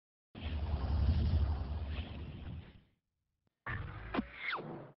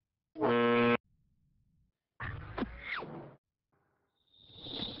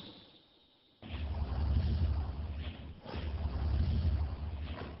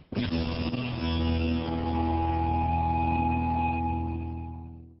On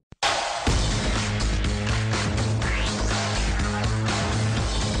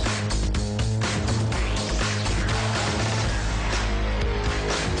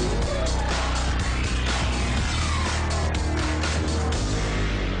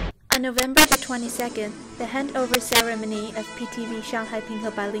November the 22nd, the handover ceremony of PTV Shanghai Pinghe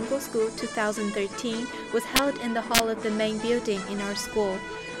Bilingual School 2013 was held in the hall of the main building in our school.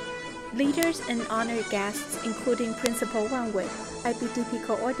 Leaders and honored guests, including Principal Wang Wei, IBDP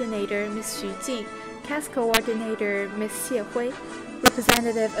Coordinator Ms. Xu Jing, CAS Coordinator Ms. Xie Hui,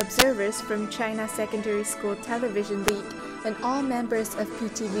 representative observers from China Secondary School Television League, and all members of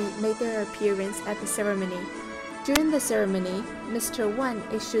PTV made their appearance at the ceremony. During the ceremony, Mr. Wan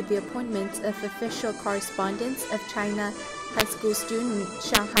issued the appointments of official correspondents of China High School Student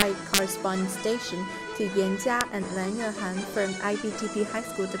Shanghai Correspondence Station to Yan Jia and Lan Yuehan from IBTP High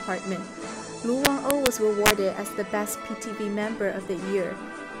School Department. Lu Wang'o was rewarded as the best PTV member of the year.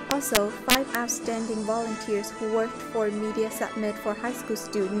 Also, 5 outstanding volunteers who worked for Media Summit for high school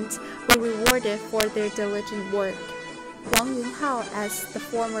students were rewarded for their diligent work. Wang Yunhao, as the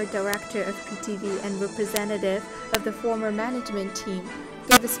former director of PTV and representative of the former management team,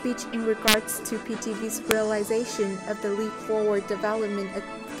 gave a speech in regards to PTV's realization of the leap forward development of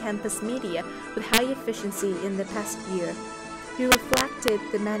campus media with high efficiency in the past year. He reflected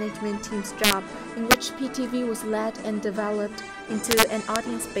the management team's job, in which PTV was led and developed into an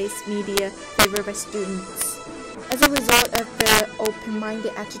audience-based media favored by students, as a result of their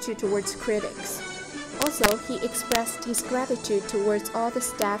open-minded attitude towards critics. Also, he expressed his gratitude towards all the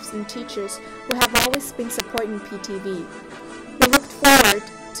staffs and teachers who have always been supporting PTV. He looked forward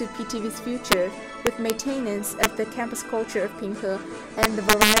to PTV's future with maintenance of the campus culture of Pinghe and the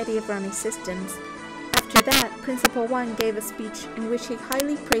variety of running systems. After that, Principal Wang gave a speech in which he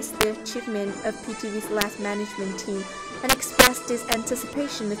highly praised the achievement of PTV's last management team and expressed his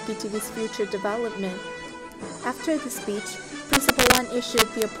anticipation of PTV's future development. After the speech, Principal Wan issued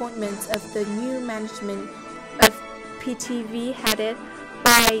the appointments of the new management of PTV headed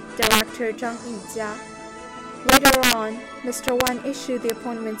by Director Zhang Yijia. Later on, Mr. Wan issued the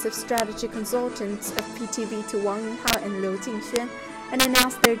appointments of strategy consultants of PTV to Wang Yunhao and Liu Jingxuan and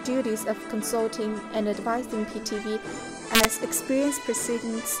announced their duties of consulting and advising PTV as experienced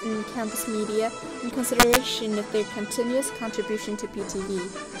precedents in campus media in consideration of their continuous contribution to PTV.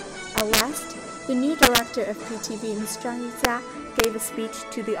 At last, the new director of PTV, Ms. Zhang Yijia, gave a speech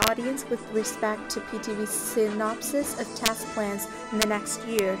to the audience with respect to PTV's synopsis of task plans in the next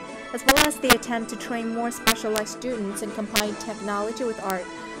year, as well as the attempt to train more specialized students and combine technology with art.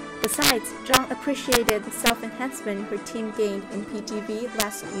 Besides, Zhang appreciated the self-enhancement her team gained in PTV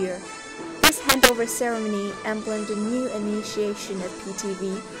last year. This handover ceremony emblemed a new initiation of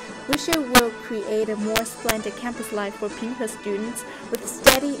PTV, which will create a more splendid campus life for Pinghe students with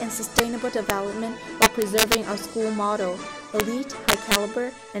steady and sustainable development while preserving our school motto, elite, high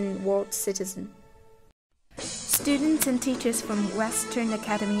caliber, and world citizen. Students and teachers from Western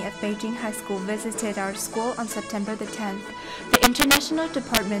Academy of Beijing High School visited our school on September the 10th. The International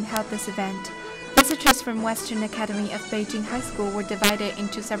Department held this event. Visitors from Western Academy of Beijing High School were divided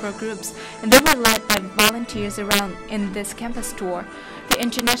into several groups, and they were led by volunteers around in this campus tour. The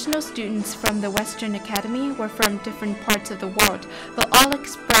international students from the Western Academy were from different parts of the world, but all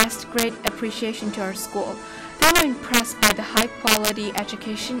expressed great appreciation to our school. They were impressed by the high-quality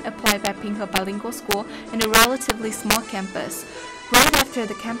education applied by Pinghe Bilingual School in a relatively small campus. Right after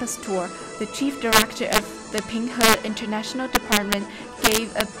the campus tour, the chief director of the Pinghe International Department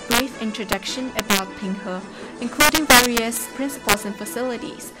gave a brief introduction about Pinghe, including various principles and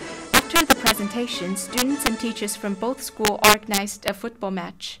facilities. After the presentation, students and teachers from both schools organized a football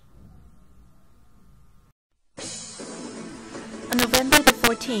match. On November the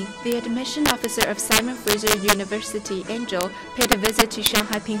 14th, the admission officer of Simon Fraser University, Angel, paid a visit to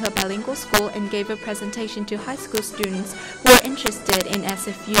Shanghai Pinghe Bilingual School and gave a presentation to high school students who are interested in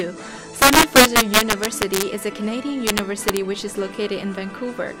SFU. Simon Fraser University is a Canadian university which is located in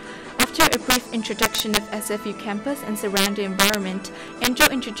Vancouver. After a brief introduction of SFU campus and surrounding environment, Angel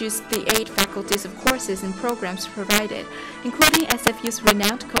introduced the 8 faculties of courses and programs provided, including SFU's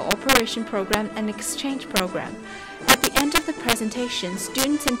renowned cooperation program and exchange program. At the end of the presentation,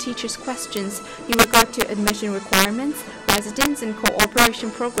 students and teachers' questions in regard to admission requirements, residence, and cooperation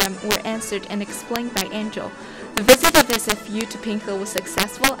program were answered and explained by Angel. The visit of SFU to Pinghe was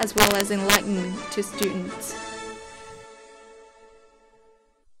successful as well as enlightening to students.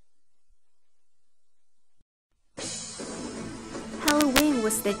 Halloween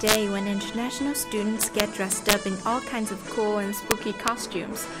was is the day when international students get dressed up in all kinds of cool and spooky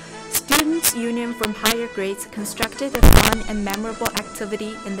costumes. Students' union from higher grades constructed a fun and memorable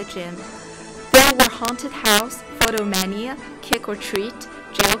activity in the gym. There were haunted house, photo mania, kick or treat,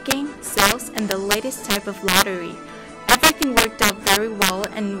 jail game, sales, and the latest type of lottery. Everything worked out very well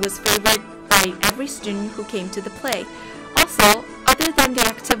and was favored by every student who came to the play. Also, other than the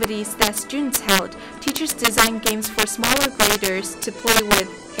activities that students held, teachers designed games for smaller graders to play with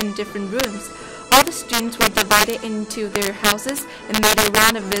in different rooms. All the students were divided into their houses and made a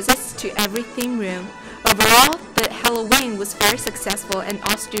round of visits to every theme room. Overall, the Halloween was very successful and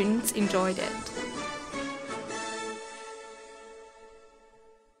all students enjoyed it.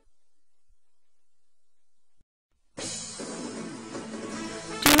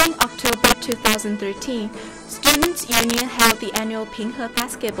 During October 2013, Students' Union held the annual Pinghe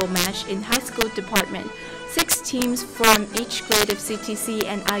basketball match in high school department. 6 teams from each grade of CTC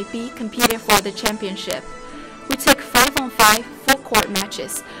and IB competed for the championship. We took 5-on-5 full-court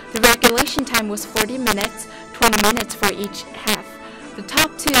matches. The regulation time was 40 minutes, 20 minutes for each half. The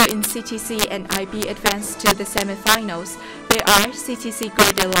top 2 in CTC and IB advanced to the semifinals. They are CTC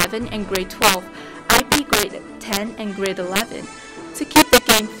grade 11 and grade 12, IB grade 10 and grade 11. To keep the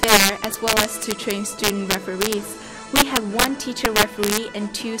game fair, as well as to train student referees, we have 1 teacher referee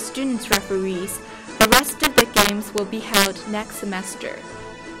and 2 students referees. The rest of the games will be held next semester.